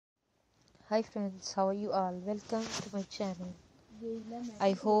Hi friends, how are you all? Welcome to my channel.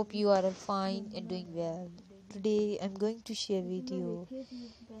 I hope you are all fine and doing well. Today I'm going to share with you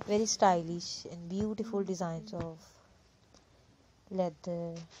very stylish and beautiful designs of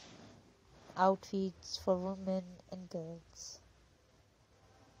leather outfits for women and girls.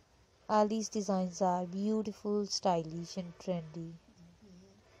 All these designs are beautiful, stylish and trendy.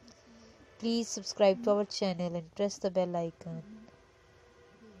 Please subscribe to our channel and press the bell icon.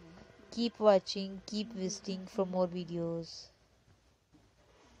 Keep watching, keep visiting for more videos.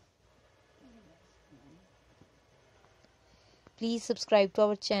 Please subscribe to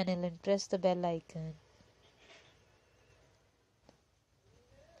our channel and press the bell icon.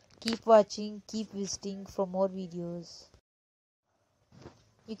 Keep watching, keep visiting for more videos.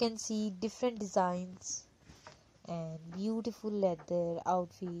 You can see different designs and beautiful leather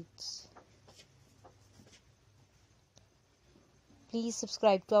outfits. Please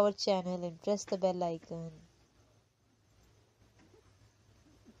subscribe to our channel and press the bell icon.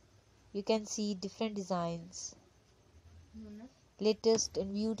 You can see different designs, latest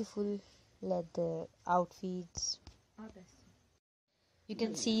and beautiful leather outfits. You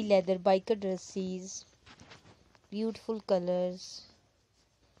can see leather biker dresses, beautiful colors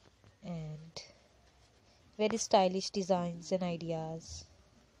and very stylish designs and ideas.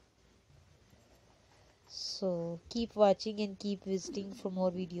 So keep watching and keep visiting for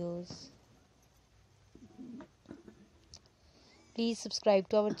more videos. Please subscribe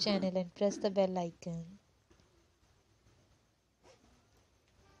to our channel and press the bell icon.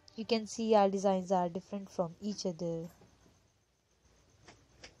 You can see our designs are different from each other.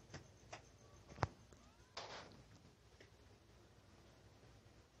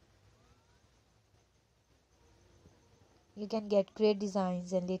 You can get great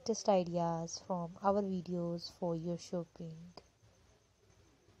designs and latest ideas from our videos for your shopping.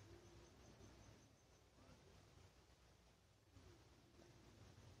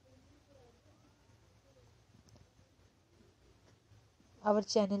 Our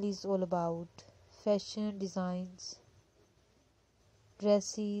channel is all about fashion designs,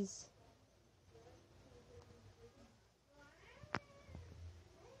 dresses,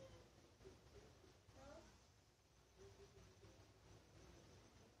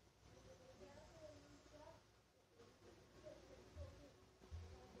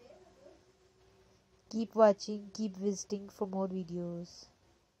 keep watching, keep visiting for more videos.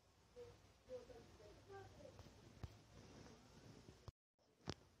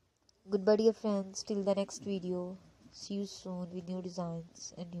 Goodbye dear friends, till the next video. See you soon with new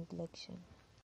designs and new collection.